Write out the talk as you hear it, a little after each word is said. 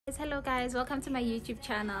Hello guys, welcome to my YouTube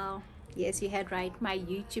channel. Yes, you heard right, my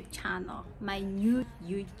YouTube channel, my new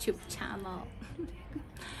YouTube channel.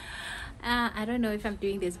 I don't know if I'm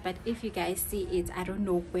doing this, but if you guys see it, I don't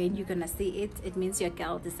know when you're gonna see it. It means your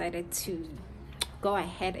girl decided to go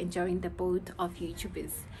ahead and join the boat of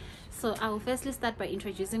YouTubers. So I will firstly start by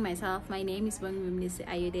introducing myself. My name is Bongi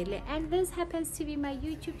Ayodele, and this happens to be my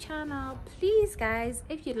YouTube channel. Please guys,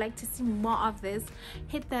 if you'd like to see more of this,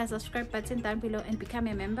 hit the subscribe button down below and become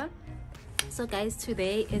a member. So guys,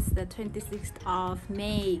 today is the 26th of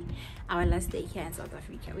May, our last day here in South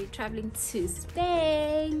Africa. We're traveling to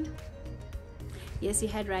Spain. Yes, you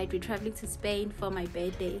heard right, we're traveling to Spain for my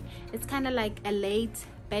birthday. It's kind of like a late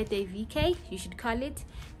birthday vacay, you should call it.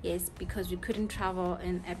 Yes, because we couldn't travel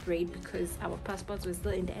in April because our passports were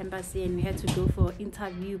still in the embassy and we had to go for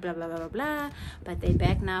interview, blah blah blah blah blah. But they're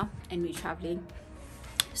back now and we're traveling.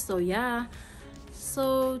 So yeah,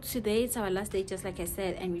 so today it's our last day, just like I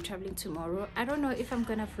said, and we're traveling tomorrow. I don't know if I'm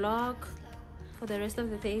gonna vlog for the rest of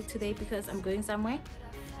the day today because I'm going somewhere.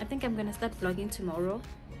 I think I'm gonna start vlogging tomorrow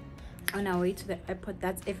on our way to the airport.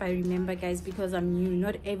 That's if I remember guys, because I'm new.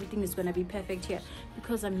 Not everything is gonna be perfect here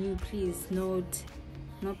because I'm new. Please note,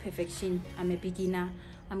 no perfection. I'm a beginner.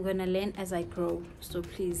 I'm gonna learn as I grow, so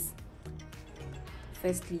please,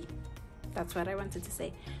 firstly, that's what I wanted to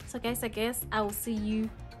say. So guys, I guess I will see you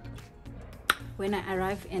when I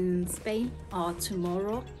arrive in Spain or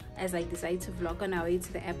tomorrow as I decide to vlog on our way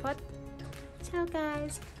to the airport. Ciao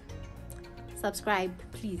guys, subscribe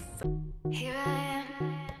please. Here I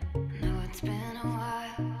am, know it's been a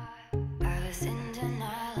while. I was in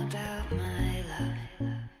denial about my love.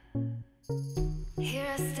 Here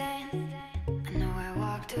I stand, I know I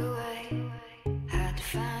walked away. Had to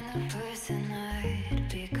find the person I'd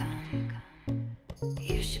become.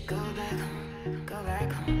 You should go back home, go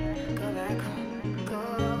back home, go back home, go.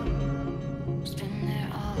 Just been there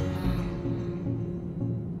all along.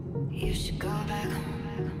 You should go back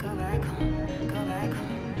home, go back home, go back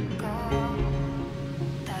home, go.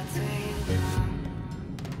 That's where you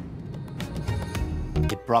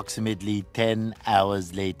belong. Approximately 10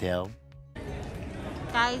 hours later.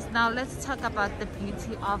 Guys, now let's talk about the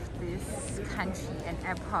beauty of this country and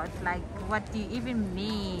airport. Like, what do you even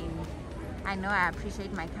mean? I know I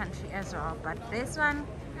appreciate my country as well, but this one,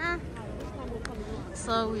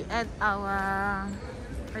 So we at our,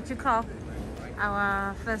 what you call,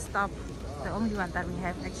 our first stop, the only one that we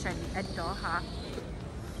have actually at Doha.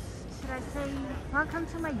 Should I say welcome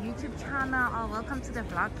to my YouTube channel or welcome to the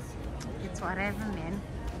vlog? It's whatever, man.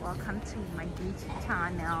 Welcome to my YouTube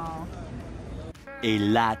channel. A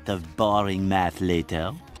lot of boring math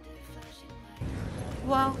later.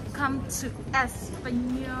 Welcome to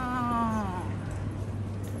Español.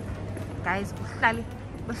 Guys,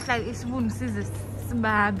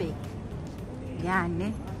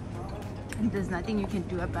 and there's nothing you can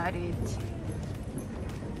do about it.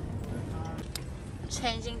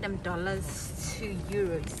 Changing them dollars to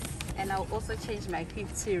euros, and I'll also change my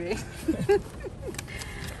 50 ring.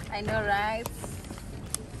 I know, right?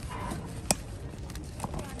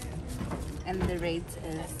 And the rate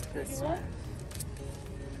is this one,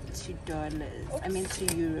 $2. I mean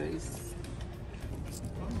 €2.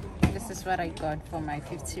 This is what I got for my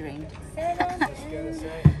 50 rand.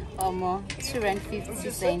 Or more, 2 rand 50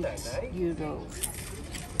 cent euros.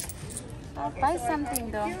 I'll buy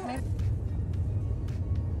something though. Maybe.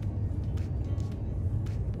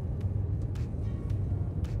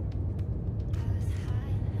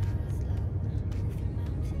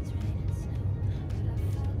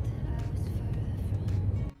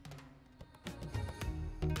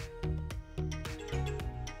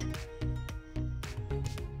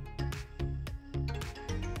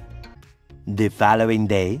 The following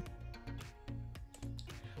day.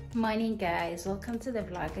 Morning guys, welcome to the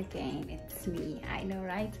vlog again. It's me, I know,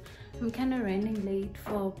 right? I'm kind of running late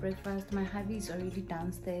for breakfast. My hubby is already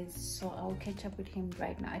downstairs, so I'll catch up with him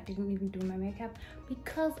right now. I didn't even do my makeup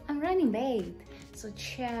because I'm running late. So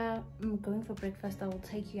cheer, I'm going for breakfast. I will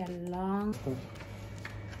take you along.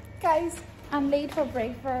 Guys, I'm late for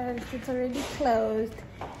breakfast. It's already closed.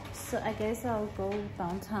 So I guess I'll go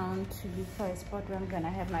downtown to look for a spot where I'm gonna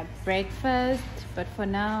have my breakfast. But for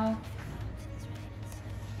now,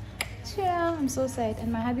 yeah, I'm so sad.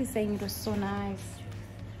 And my hubby's saying it was so nice.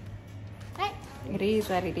 Hey, it is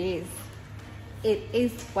what it is. It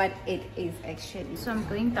is what it is actually. So I'm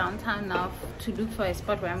going downtown now to look for a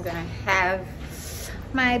spot where I'm gonna have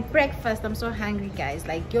my breakfast. I'm so hungry guys.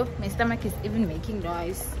 Like, yo, my stomach is even making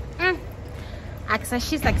noise.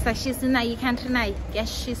 Aksashis, now you can't deny. Yes,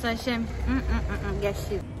 she's a shame. Yes,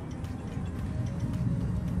 she's.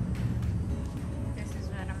 This is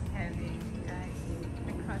what I'm having, guys.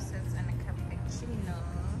 The croissant.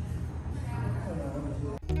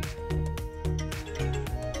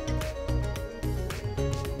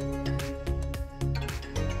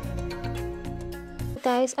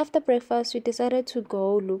 Guys, after breakfast we decided to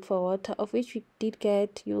go look for water, of which we did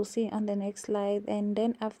get. You'll see on the next slide. And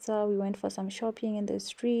then after, we went for some shopping in the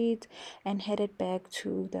street and headed back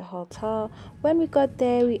to the hotel. When we got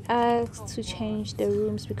there, we asked to change the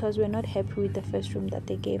rooms because we're not happy with the first room that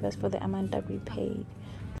they gave us for the amount that we paid.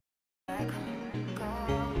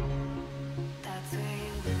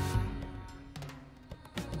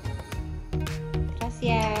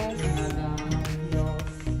 Gracias.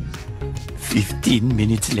 15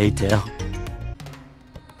 minutes later.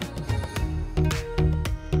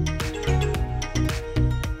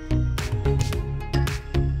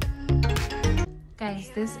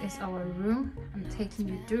 Guys, this is our room. I'm taking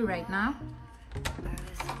you through right now.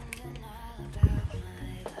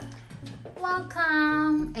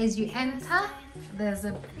 Welcome. As you enter, there's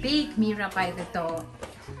a big mirror by the door.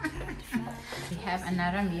 We have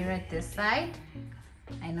another mirror at this side.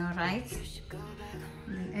 I know, right?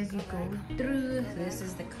 And as you go through, this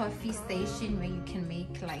is the coffee station where you can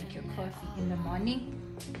make like your coffee in the morning.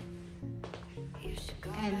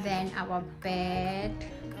 And then our bed.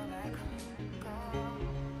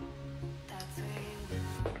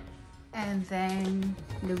 And then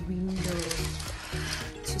the window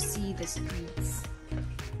to see the streets.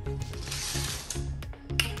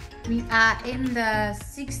 We are in the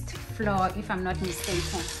 6th floor, if I'm not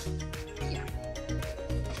mistaken. Yeah,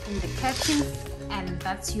 in the kitchen, and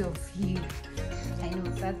that's your view. I know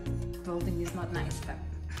that building is not nice, but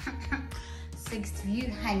 6th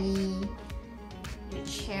view, honey. Your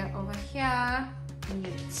chair over here, and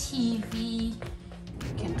your TV.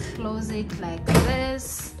 You can close it like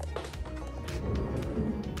this.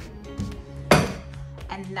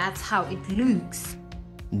 And that's how it looks.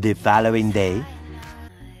 The following day.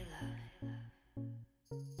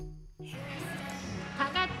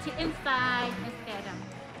 Package inside, Miss Adam.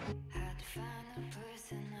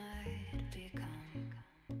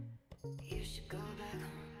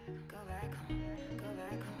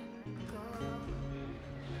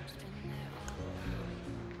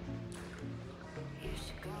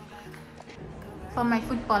 For my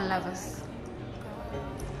football lovers.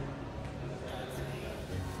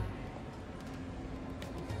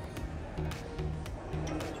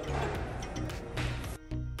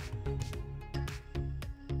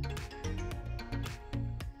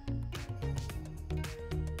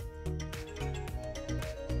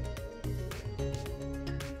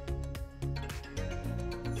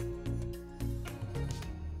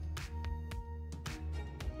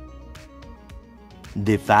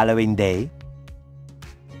 The following day.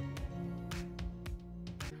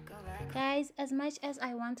 Guys, as much as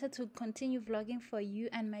I wanted to continue vlogging for you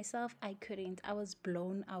and myself, I couldn't. I was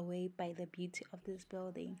blown away by the beauty of this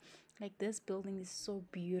building. Like, this building is so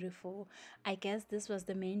beautiful. I guess this was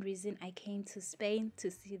the main reason I came to Spain, to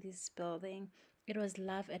see this building. It was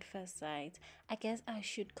love at first sight. I guess I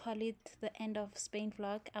should call it the end of Spain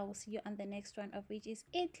vlog. I will see you on the next one, of which is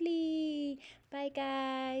Italy. Bye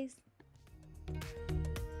guys.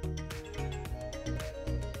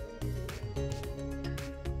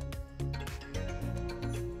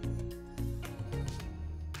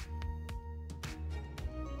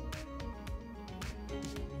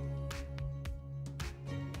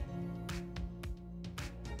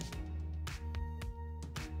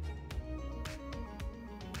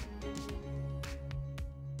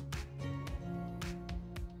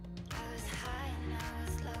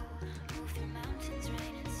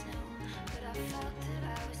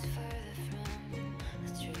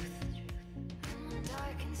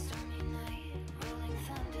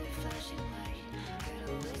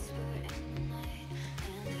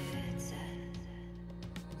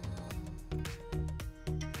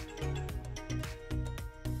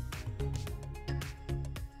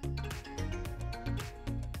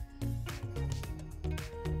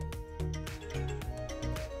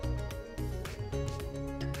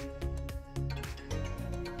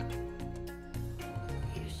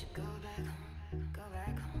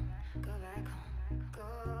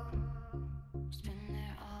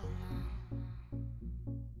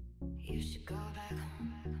 You should go back